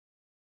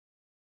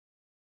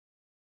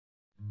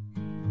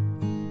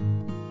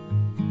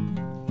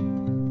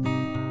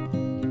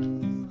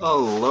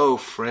Hello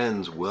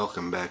friends,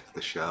 welcome back to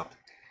the shop.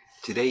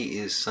 Today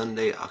is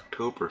Sunday,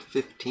 October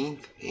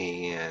 15th,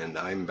 and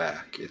I'm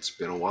back. It's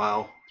been a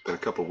while, it's been a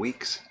couple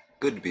weeks.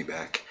 Good to be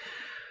back.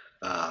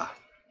 Uh,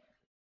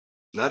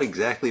 Not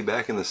exactly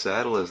back in the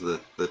saddle as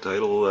the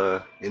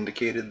title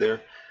indicated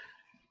there.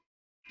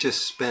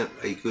 Just spent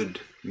a good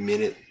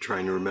minute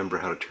trying to remember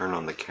how to turn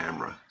on the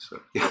camera. So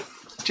yeah,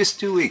 just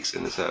 2 weeks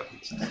and this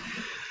happens. I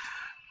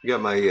got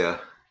my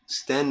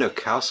Stan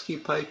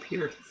Nowakowski pipe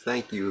here.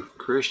 Thank you,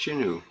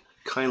 Christian, who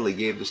kindly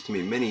gave this to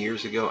me many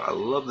years ago. I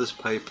love this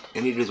pipe,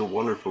 and it is a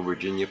wonderful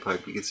Virginia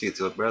pipe. You can see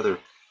it's a rather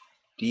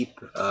deep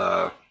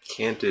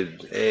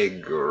canted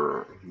egg,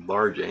 or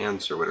large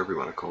ants, or whatever you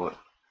want to call it.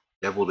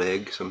 Deviled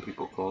egg, some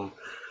people call them.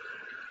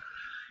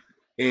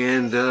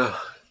 And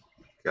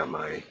got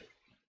my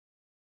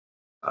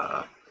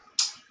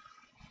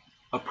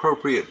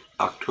appropriate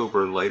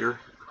October lighter,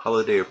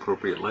 holiday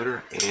appropriate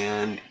lighter.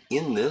 And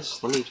in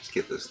this, let me just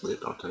get this lit,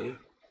 I'll tell you.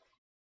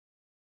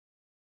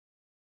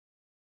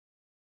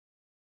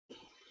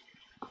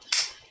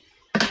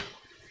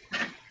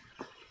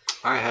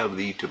 I have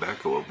the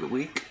tobacco of the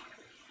week,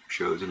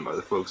 chosen by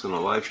the folks on the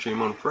live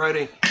stream on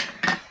Friday,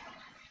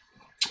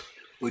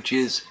 which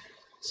is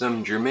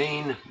some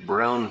Germain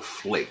brown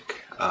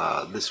flake.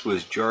 This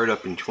was jarred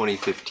up in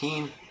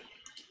 2015.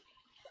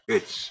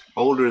 It's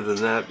older than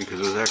that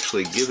because it was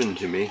actually given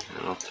to me,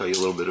 and I'll tell you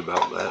a little bit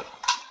about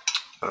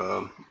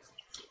that.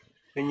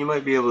 And you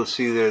might be able to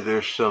see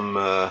there's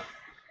some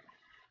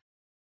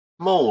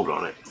mold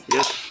on it.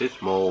 Yes,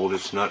 it's mold.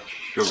 It's not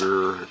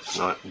sugar. It's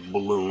not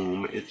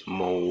bloom. It's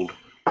mold.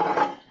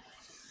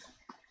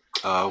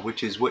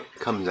 Which is what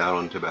comes out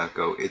on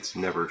tobacco. It's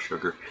never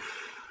sugar.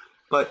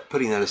 But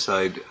putting that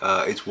aside,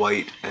 it's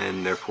white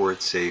and therefore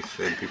it's safe,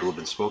 and people have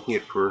been smoking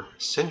it for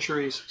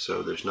centuries,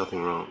 so there's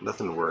nothing wrong,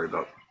 nothing to worry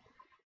about.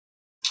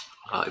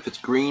 If it's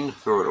green,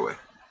 throw it away.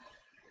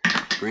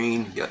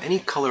 Green, yeah, any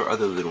color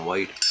other than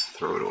white,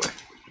 throw it away.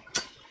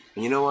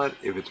 And you know what?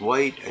 If it's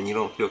white and you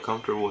don't feel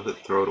comfortable with it,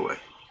 throw it away.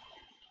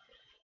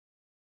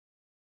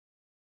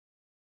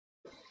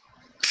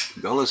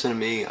 Don't listen to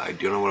me. I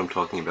don't know what I'm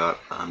talking about.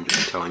 I'm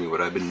just telling you what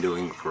I've been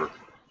doing for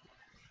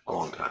a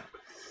long time.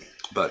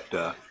 But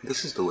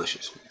this is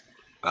delicious.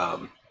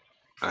 Got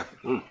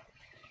a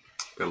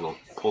little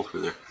pull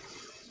through there.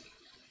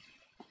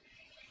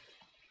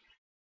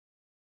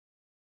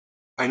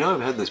 I know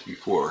I've had this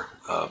before,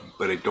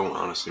 but I don't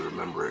honestly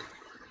remember it.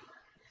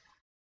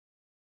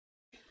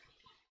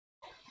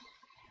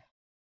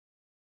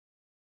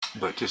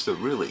 But just a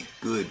really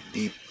good,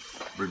 deep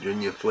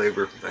Virginia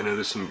flavor. I know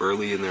there's some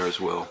burley in there as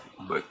well,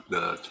 but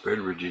it's bred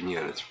Virginia,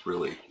 and it's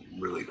really,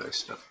 really nice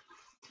stuff.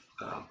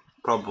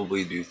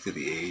 Probably due to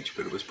the age,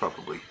 but it's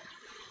probably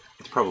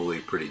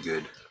pretty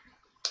good.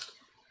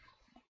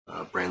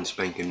 Brand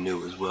spanking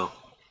new as well.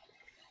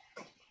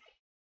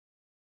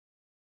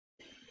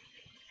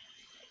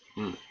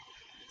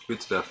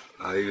 Good stuff.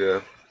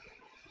 I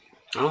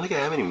don't think I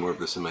have any more of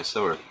this in my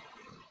cellar.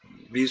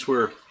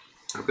 I've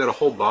got a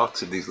whole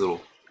box of these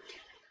little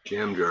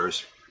jam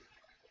jars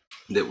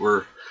that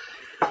were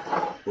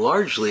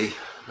largely,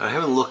 I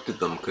haven't looked at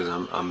them because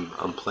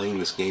I'm playing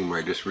this game where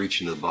I just reach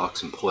into the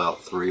box and pull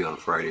out 3 on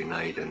Friday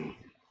night and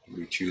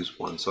we choose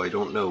one. So I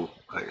don't know.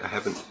 I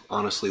haven't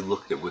honestly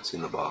looked at what's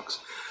in the box.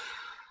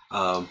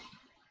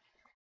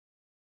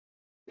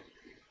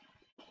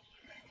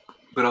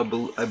 But I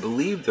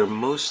believe they're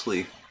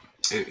mostly,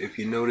 if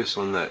you notice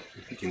on that,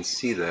 if you can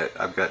see that,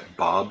 I've got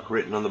Bob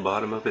written on the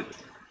bottom of it.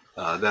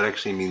 That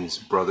actually means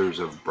Brothers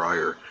of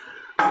Briar.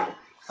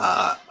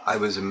 I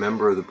was a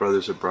member of the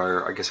Brothers of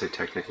Briar. I guess I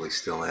technically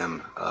still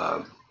am.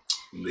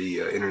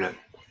 The internet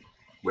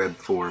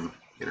forum.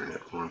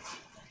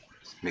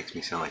 Makes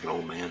me sound like an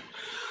old man.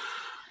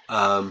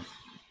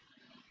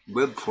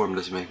 Web forum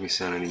doesn't make me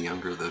sound any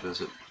younger though,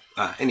 does it?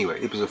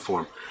 Anyway, it was a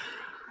forum.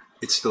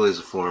 It still is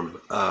a forum.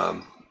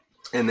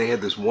 And they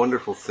had this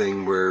wonderful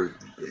thing where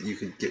you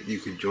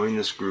could join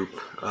this group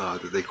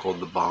that they called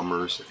the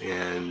Bombers,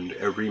 and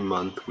every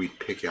month we'd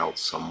pick out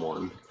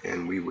someone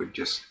and we would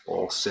just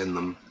all send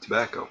them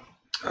tobacco.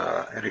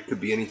 And it could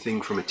be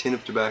anything from a tin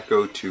of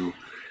tobacco to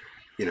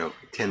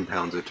 10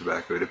 pounds of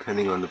tobacco,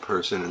 depending on the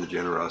person and the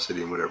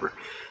generosity and whatever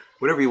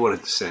you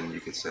wanted to send, you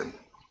could send.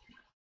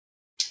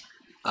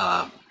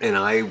 And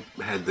I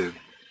had the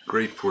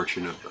great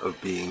fortune of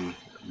being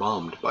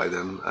bombed by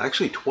them,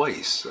 actually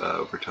twice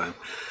over time.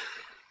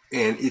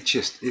 And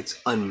it's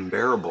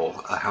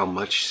unbearable how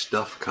much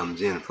stuff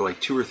comes in. For like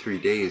 2 or 3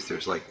 days,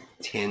 there's like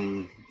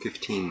 10,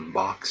 15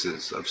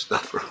 boxes of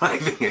stuff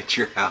arriving at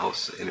your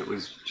house. And it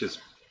was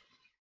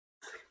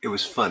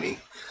funny.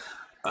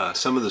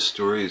 Some of the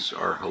stories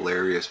are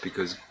hilarious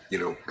because,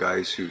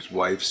 guys whose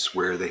wives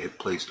swear they had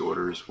placed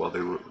orders while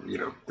they were,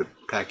 the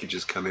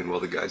packages come in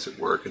while the guy's at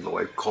work and the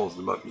wife calls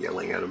them up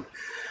yelling at them.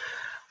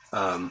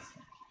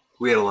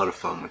 We had a lot of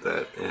fun with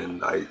that,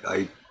 and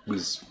I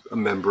was a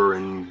member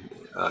and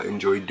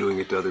enjoyed doing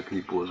it to other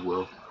people as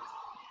well.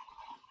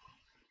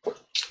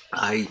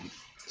 I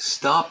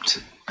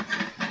stopped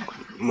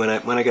when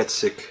I got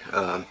sick.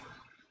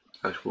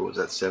 Gosh, what was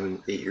that?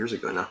 7, 8 years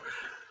ago now.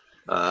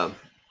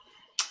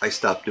 I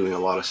stopped doing a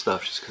lot of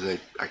stuff just because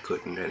I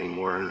couldn't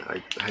anymore, and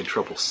I had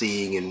trouble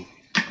seeing, and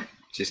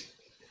just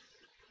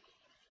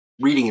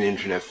reading an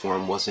internet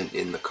forum wasn't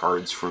in the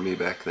cards for me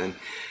back then.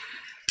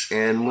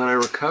 And when I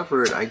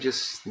recovered, I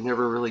just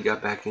never really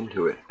got back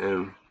into it.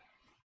 And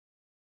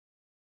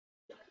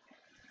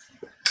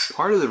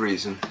part of the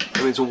reason, I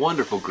mean, it's a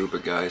wonderful group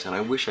of guys, and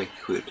I wish I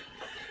could.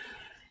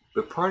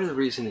 But part of the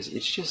reason is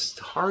it's just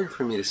hard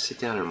for me to sit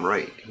down and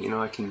write. You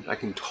know, I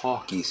can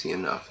talk easy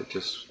enough.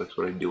 That's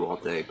what I do all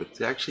day. But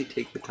to actually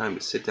take the time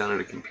to sit down at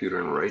a computer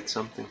and write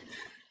something,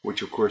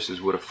 which of course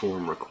is what a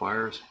forum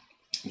requires,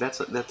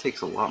 that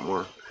takes a lot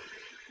more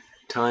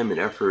time and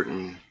effort,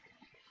 and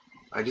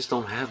I just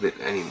don't have it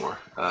anymore.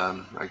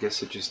 I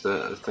guess it's just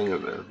a thing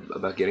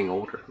about getting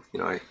older. You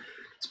know, I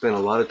spend a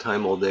lot of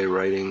time all day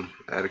writing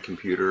at a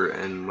computer,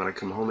 and when I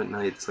come home at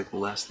night, it's like the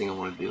last thing I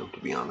want to do, to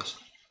be honest.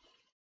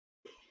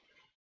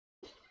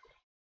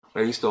 I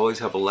used to always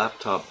have a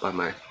laptop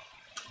by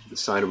the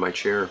side of my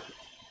chair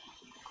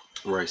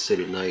where I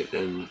sit at night,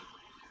 and you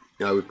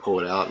know, I would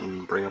pull it out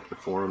and bring up the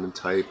forum and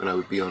type, and I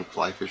would be on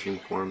fly fishing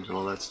forums and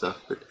all that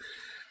stuff. But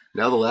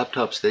now the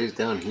laptop stays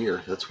down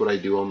here. That's what I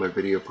do all my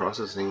video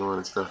processing on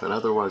and stuff. And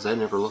otherwise, I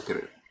never look at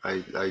it.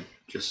 I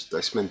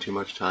spend too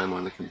much time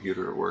on the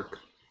computer at work.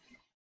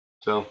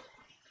 So,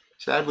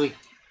 sadly,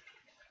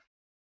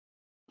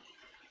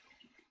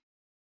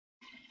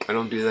 I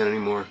don't do that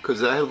anymore.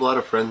 Because I have a lot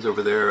of friends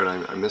over there,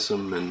 and I miss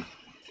them, and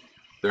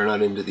they're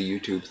not into the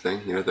YouTube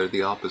thing. You know, they're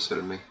the opposite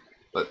of me.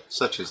 But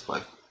such is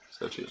life.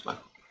 Such is life.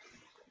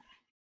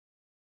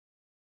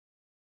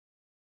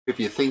 If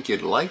you think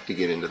you'd like to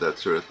get into that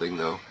sort of thing,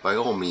 though, by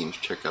all means,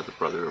 check out the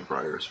Brother of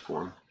Briars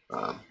forum.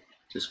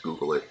 Just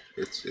Google it.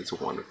 It's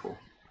a wonderful,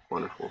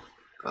 wonderful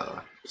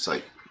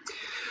site.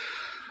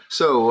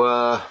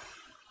 So,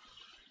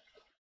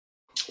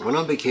 went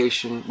on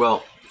vacation.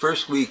 Well,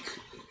 first week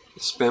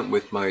spent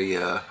with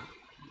my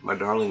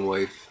darling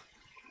wife,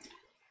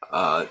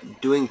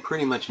 doing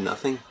pretty much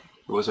nothing.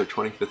 It was our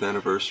 25th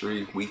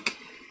anniversary week.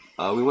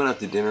 We went out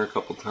to dinner a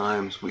couple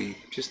times. We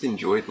just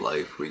enjoyed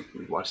life. We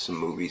watched some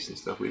movies and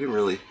stuff. We didn't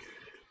really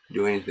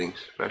do anything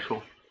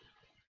special.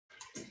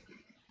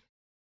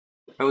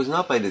 That was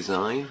not by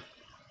design.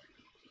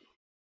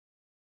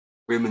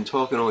 We've been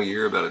talking all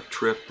year about a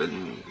trip,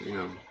 and you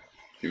know,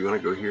 do you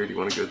want to go here? Do you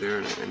want to go there?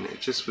 And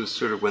it just was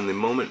sort of when the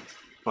moment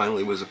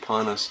finally was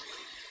upon us.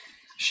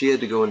 She had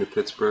to go into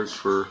Pittsburgh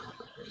for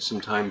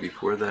some time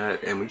before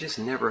that, and we just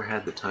never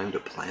had the time to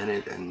plan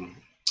it, and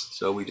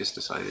so we just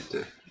decided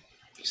to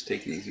just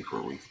take it easy for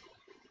a week.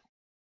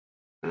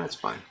 And that's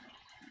fine.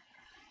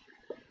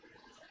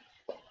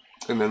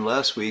 And then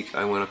last week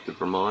I went up to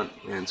Vermont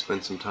and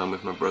spent some time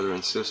with my brother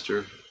and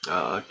sister.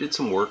 Did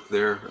some work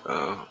there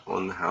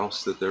on the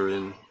house that they're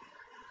in,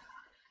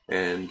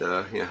 and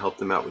you know, helped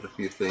them out with a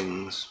few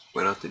things.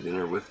 Went out to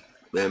dinner with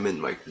them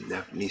and my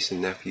niece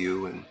and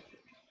nephew, and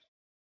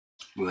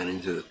we went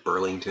into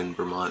Burlington,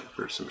 Vermont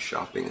for some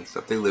shopping and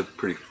stuff. They live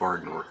pretty far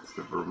north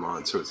of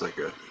Vermont, so it's like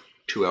a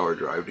 2-hour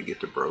drive to get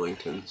to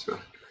Burlington. So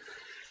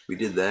we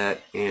did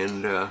that,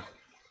 and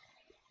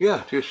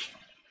yeah, just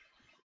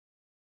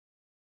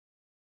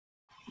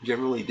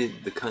generally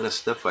did the kind of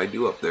stuff I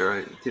do up there.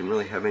 I didn't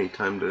really have any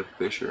time to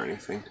fish or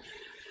anything.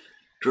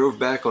 Drove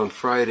back on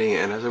Friday,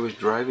 and as I was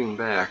driving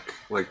back,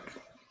 like,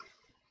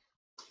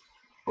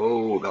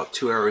 about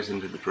 2 hours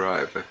into the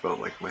drive, I felt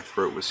like my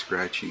throat was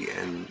scratchy,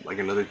 and like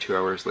another 2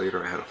 hours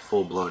later, I had a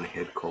full-blown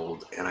head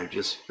cold, and I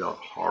just felt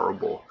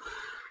horrible.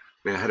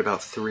 I mean, I had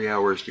about 3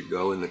 hours to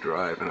go in the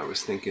drive, and I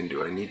was thinking,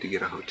 do I need to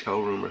get a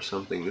hotel room or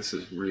something? This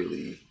is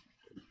really...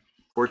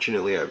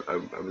 Fortunately, I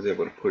was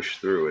able to push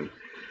through and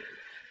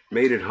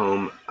made it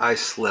home. I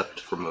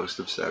slept for most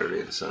of Saturday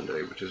and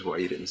Sunday, which is why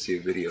you didn't see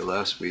a video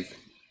last week.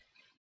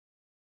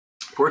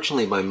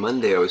 Fortunately, by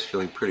Monday, I was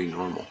feeling pretty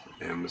normal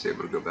and was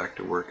able to go back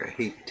to work. I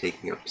hate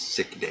taking a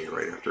sick day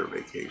right after a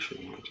vacation.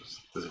 It just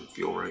doesn't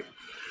feel right.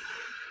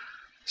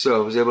 So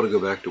I was able to go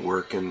back to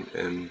work,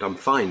 and I'm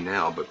fine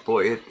now, but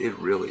boy, it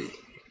really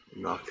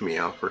knocked me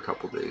out for a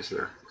couple days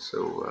there.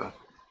 So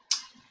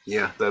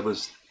yeah, that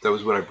was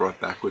what I brought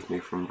back with me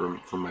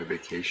from my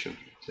vacation.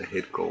 It's a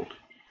head cold.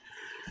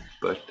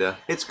 But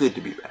it's good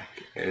to be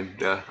back,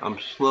 and I'm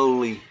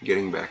slowly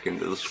getting back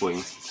into the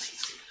swing.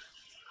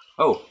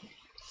 Oh,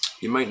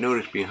 you might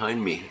notice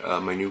behind me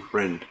my new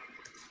friend,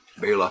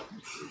 Bela.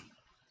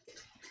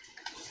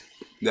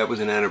 That was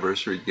an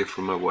anniversary gift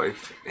from my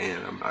wife,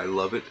 and I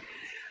love it.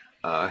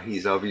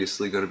 He's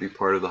obviously going to be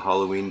part of the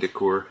Halloween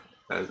decor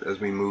as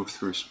we move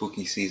through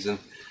spooky season.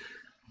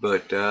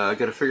 But I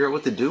got to figure out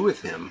what to do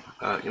with him.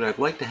 You know, I'd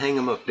like to hang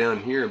him up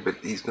down here, but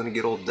he's going to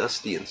get all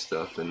dusty and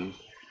stuff, and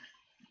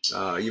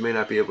you may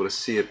not be able to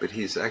see it, but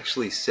he's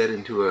actually set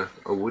into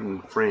a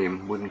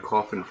wooden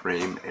coffin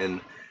frame,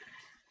 and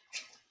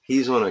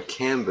he's on a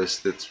canvas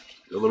that's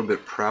a little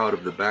bit proud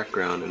of the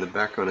background, and the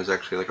background is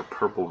actually like a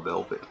purple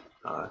velvet.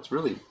 It's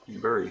really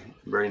very,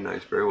 very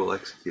nice, very well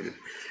executed.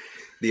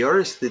 The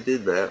artist that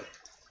did that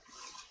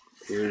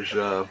is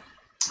a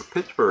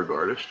Pittsburgh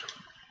artist,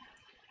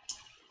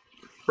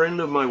 friend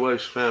of my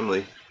wife's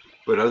family,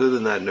 But other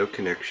than that, no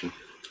connection.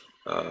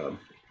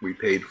 We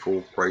paid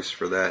full price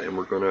for that, and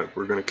we're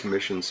gonna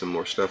commission some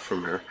more stuff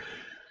from her,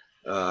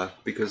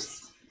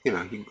 because you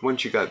know,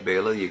 once you got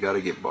Bela, you got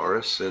to get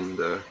Boris, and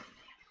there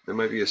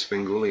might be a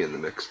Svengoolie in the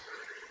mix.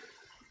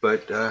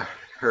 But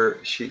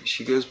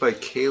she goes by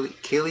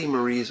Kaylee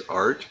Marie's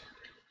Art,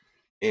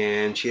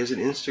 and she has an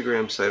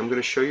Instagram site. I'm going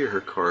to show you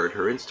her card.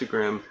 Her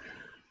Instagram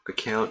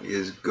account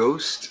is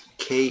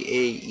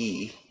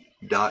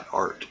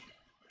ghostkae.art,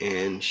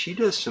 and she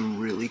does some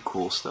really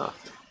cool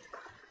stuff.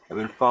 I've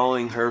been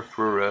following her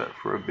for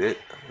a bit.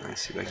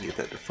 Let's see if I can get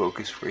that to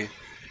focus for you.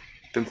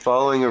 Been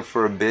following her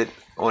for a bit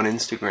on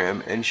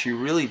Instagram, and she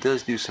really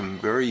does do some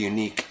very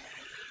unique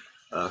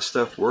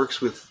stuff.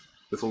 Works with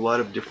a lot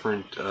of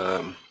different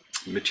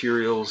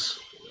materials.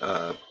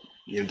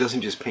 You know,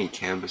 doesn't just paint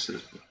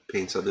canvases, but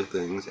paints other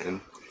things,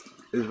 and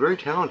is very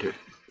talented.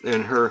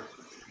 And her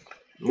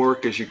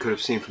work, as you could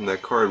have seen from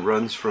that card,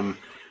 runs from,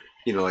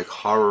 you know, like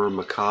horror,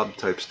 macabre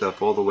type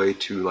stuff, all the way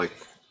to like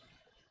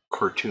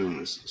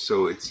cartoons.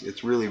 So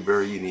it's really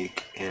very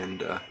unique,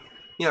 and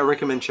yeah, I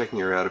recommend checking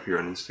her out if you're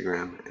on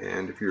Instagram.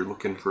 And if you're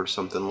looking for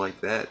something like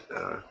that,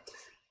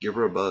 give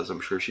her a buzz.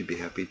 I'm sure she'd be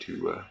happy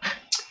to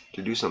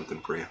do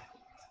something for you.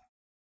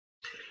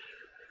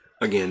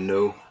 Again,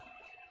 no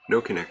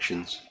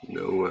connections,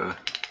 no,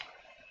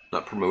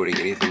 not promoting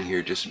anything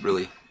here. Just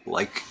really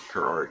like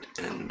her art,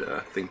 and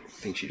think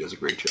she does a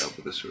great job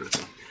with this sort of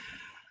thing.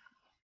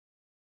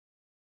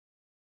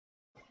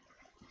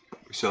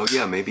 So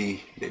yeah,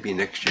 maybe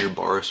next year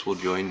Boris will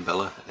join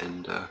Bela,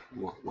 and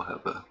we'll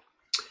have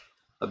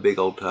a big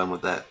old time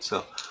with that.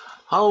 So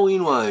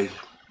Halloween wise,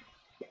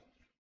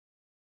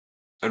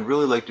 I'd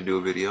really like to do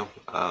a video,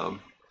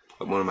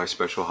 one of my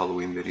special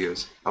Halloween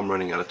videos. I'm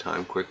running out of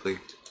time quickly.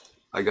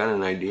 I got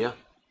an idea.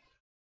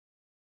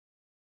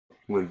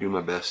 I'm going to do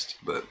my best,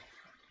 but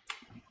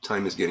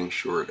time is getting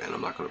short, and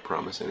I'm not going to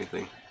promise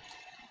anything.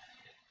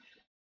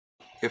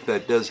 If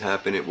that does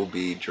happen, it will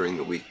be during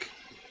the week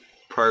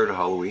prior to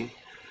Halloween,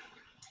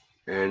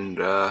 and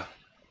yeah,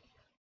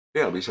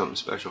 it'll be something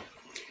special.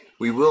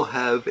 We will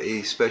have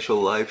a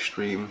special live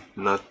stream,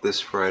 not this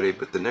Friday,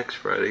 but the next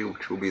Friday,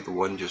 which will be the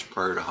one just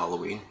prior to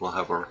Halloween. We'll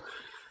have our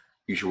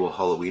usual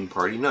Halloween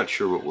party. Not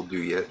sure what we'll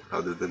do yet,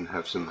 other than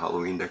have some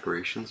Halloween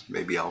decorations.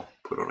 Maybe I'll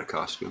put on a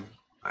costume.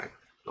 I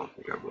don't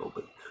think I will,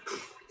 but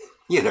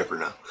you never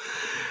know.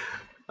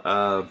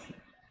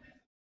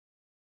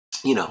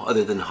 You know,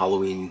 other than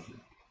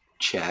Halloween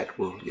chat,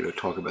 we'll, you know,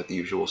 talk about the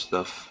usual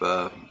stuff.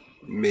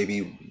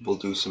 Maybe we'll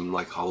do some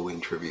like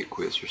Halloween trivia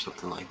quiz or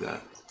something like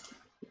that.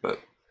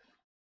 But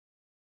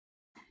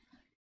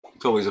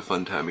it's always a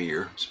fun time of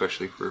year,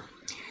 especially for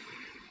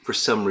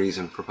some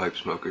reason, for pipe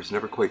smokers.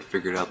 Never quite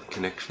figured out the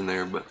connection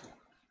there, but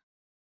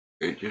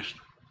it just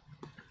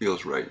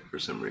feels right for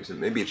some reason.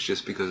 Maybe it's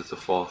just because it's a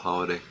fall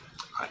holiday.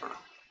 I don't know.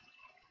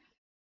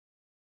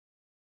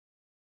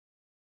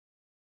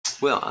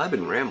 Well, I've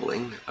been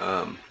rambling,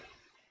 and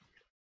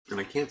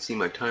I can't see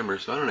my timer,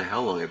 so I don't know how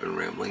long I've been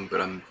rambling,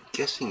 but I'm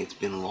guessing it's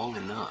been long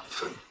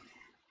enough.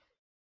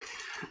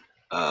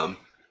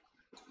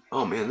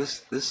 Oh man,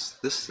 this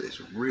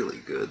is really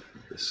good.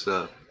 This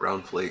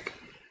brown flake,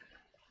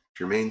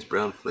 Germain's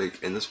brown flake,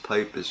 and this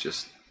pipe is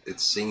just,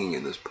 it's singing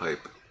in this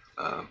pipe.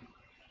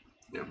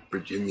 You know,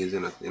 Virginia's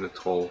in a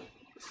tall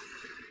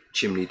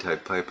chimney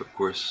type pipe, of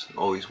course,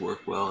 always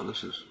work well, and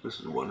this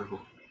is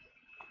wonderful.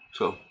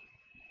 So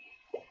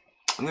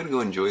I'm gonna go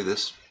enjoy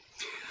this.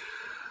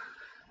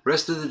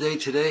 Rest of the day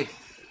today,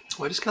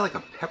 well, I just got like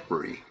a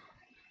peppery,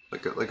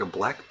 like a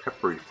black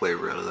peppery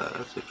flavor out of that.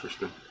 That's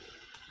interesting.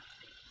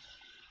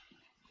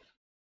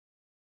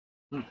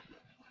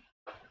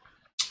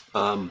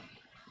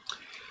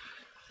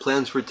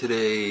 Plans for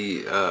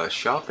today,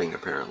 shopping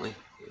apparently.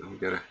 We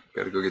gotta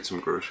go get some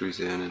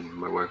groceries in, and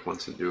my wife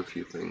wants to do a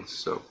few things,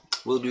 so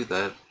we'll do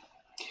that.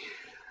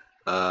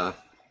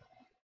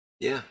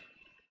 Yeah,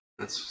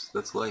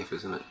 that's life,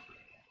 isn't it?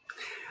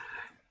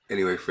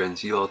 Anyway,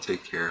 friends, you all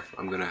take care.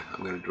 I'm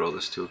gonna draw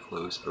this to a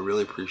close. I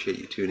really appreciate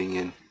you tuning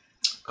in.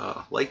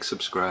 Like,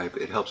 subscribe.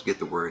 It helps get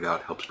the word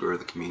out, helps grow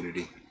the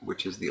community,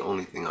 which is the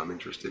only thing I'm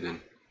interested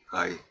in.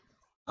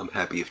 I'm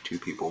happy if 2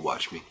 people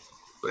watch me,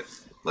 but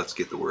let's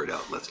get the word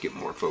out. Let's get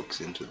more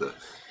folks into the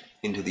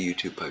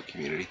YouTube pipe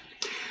community.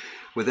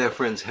 With that,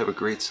 friends, have a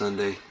great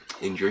Sunday.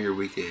 Enjoy your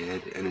week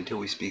ahead, and until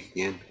we speak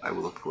again, I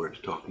will look forward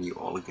to talking to you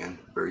all again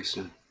very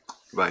soon.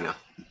 Bye now.